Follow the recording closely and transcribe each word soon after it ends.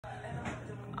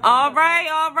All right,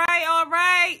 all right, all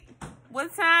right.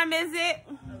 What time is it?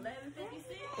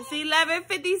 11:56. It's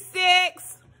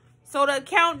 11:56. So the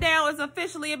countdown is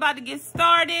officially about to get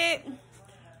started.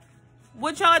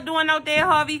 What y'all doing out there,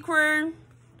 Harvey crew?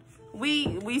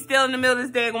 We still in the middle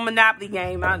of this daggone Monopoly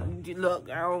game. I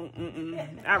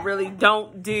really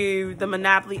don't do the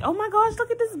Monopoly. Oh my gosh, look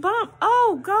at this bump.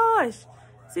 Oh gosh.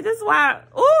 See, this is why.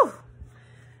 Ooh.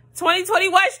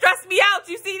 2021 stressed me out.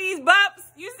 You see these bumps?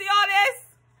 You see all this?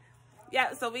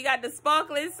 Yeah, so we got the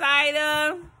sparkling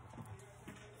cider.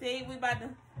 See, we about to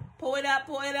pull it up,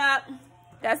 pull it up.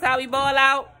 That's how we ball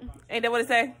out. Ain't that what it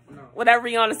say? No. Whatever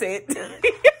Rihanna said.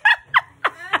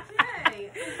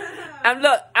 I'm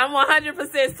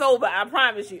 100% sober. I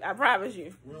promise you. I promise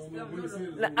you.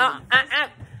 I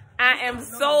am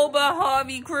sober,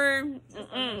 Harvey crew.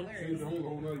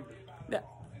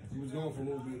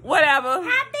 Whatever.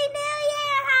 Happy New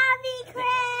Year, Harvey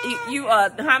crew. You are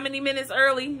how many minutes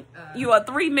early? You are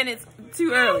 3 minutes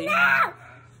too early. No.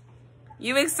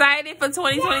 You excited for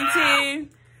 2022?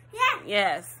 Yeah.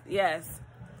 Yes, yes.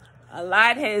 A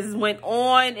lot has went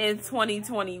on in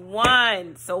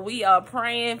 2021, so we are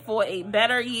praying for a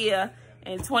better year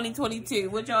in 2022.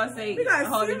 What y'all say? We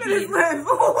got 2 minutes left.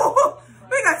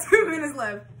 We got 2 minutes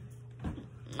left.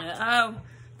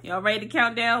 Y'all ready to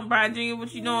count down? Brian Jr.,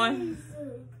 what you doing?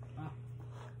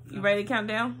 You ready to count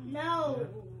down? No.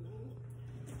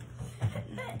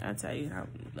 I'll tell you how.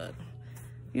 Look.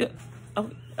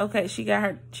 Okay, she got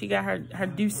her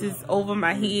deuces over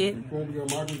my head.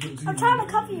 I'm trying to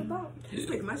cover your bump.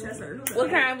 What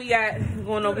kind we got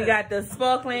going on? We got the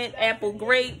sparkling apple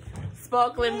grape,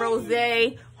 sparkling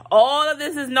rosé. All of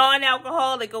this is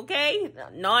non-alcoholic, okay?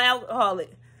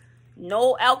 Non-alcoholic.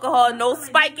 No alcohol, no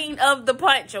spiking of the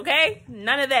punch, okay?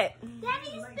 None of that. Daddy,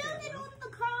 you spilled it on the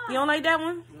car. You don't like that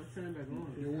one?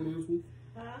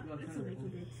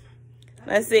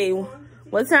 Let's see.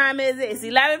 What time is it? It's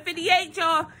 11:58,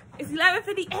 y'all. It's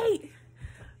 11:58.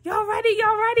 Y'all ready?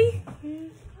 Y'all ready?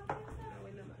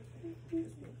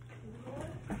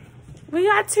 We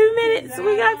got 2 minutes.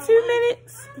 We got 2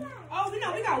 minutes. Oh, we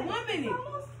got 1 minute.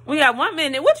 We got 1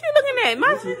 minute. What you looking at?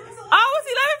 Oh, it's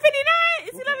 11:59.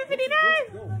 It's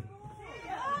 11:59.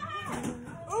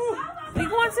 We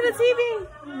going to the TV.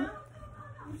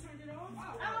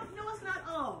 No, it's not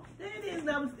all. There it is.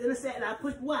 I was in a set and I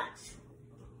pushed watch.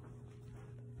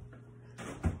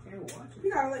 We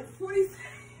got like 40 seconds.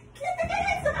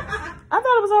 I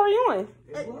thought it was already on.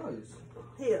 It was.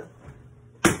 Here.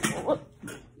 What?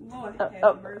 Lord,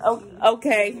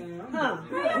 okay. Huh.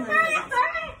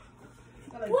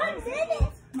 1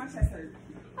 minute. My chest hurt.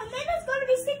 A minute's gonna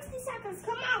be 60 seconds.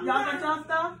 Come on. Y'all got y'all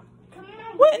stuff? Come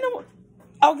on. What in the?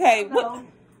 Okay. What?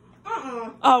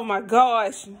 Oh my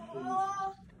gosh. It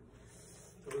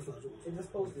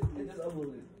just posted. It just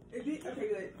uploaded. Okay, good.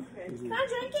 Okay. Can I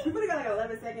drink it? We got like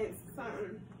 11 seconds.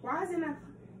 Something. Why is it not?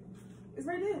 It's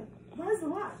right there. Why is it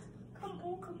locked? Come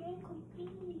on, come on, come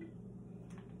on.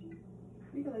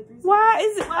 We got like 3 seconds. Why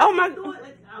is it? Oh my.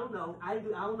 Like, I don't know. I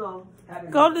don't know.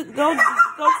 Go to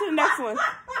the next one.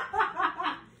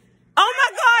 Oh my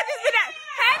God! This is that.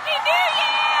 Happy New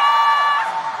Year!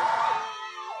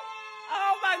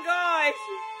 Oh my gosh.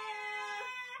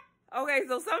 Okay,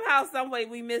 so somehow, some way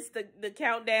we missed the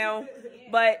countdown.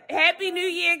 But Happy New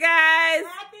Year, guys.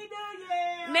 Happy New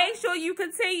Year. Make sure you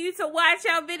continue to watch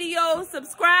our videos.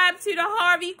 Subscribe to the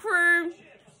Harvey crew.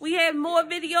 We have more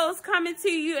videos coming to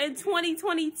you in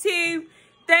 2022.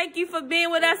 Thank you for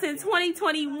being with us in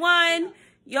 2021.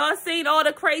 Y'all seen all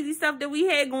the crazy stuff that we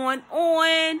had going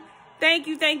on. Thank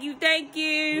you, thank you, thank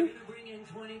you. We're gonna bring in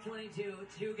 2022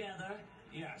 together.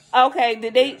 Yes. Okay,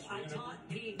 did they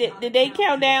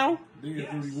count down?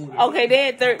 Okay, they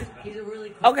had 30.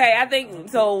 Okay, I think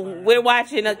so. We're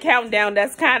watching a countdown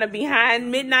that's kind of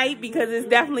behind midnight because it's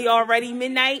definitely already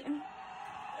midnight.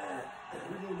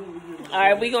 All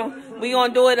right, we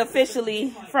gonna do it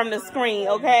officially from the screen,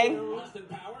 okay?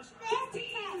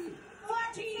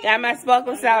 Got my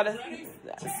sparkling soda.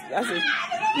 That's it.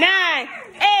 9,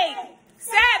 8,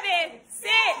 7, 6,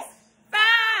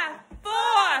 5,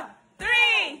 4,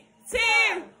 3,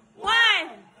 2, 1.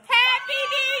 Happy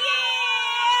New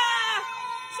Year!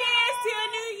 Cheers to a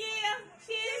new year.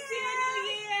 Cheers to a new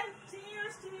year.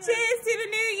 Cheers to the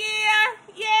new year.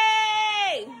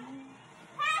 Yay!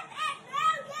 Happy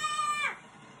New Year!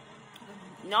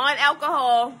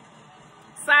 Non-alcohol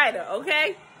cider,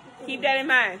 okay? Keep that in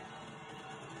mind.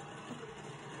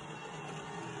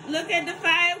 Look at the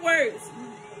fireworks.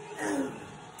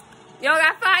 Y'all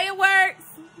got fireworks?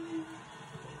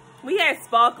 We had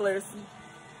sparklers.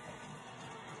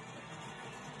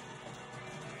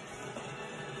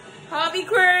 Harvey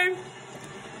crew,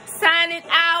 signing signing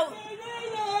out.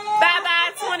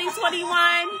 Bye-bye 2021.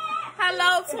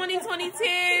 Hello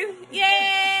 2022.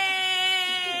 Yay!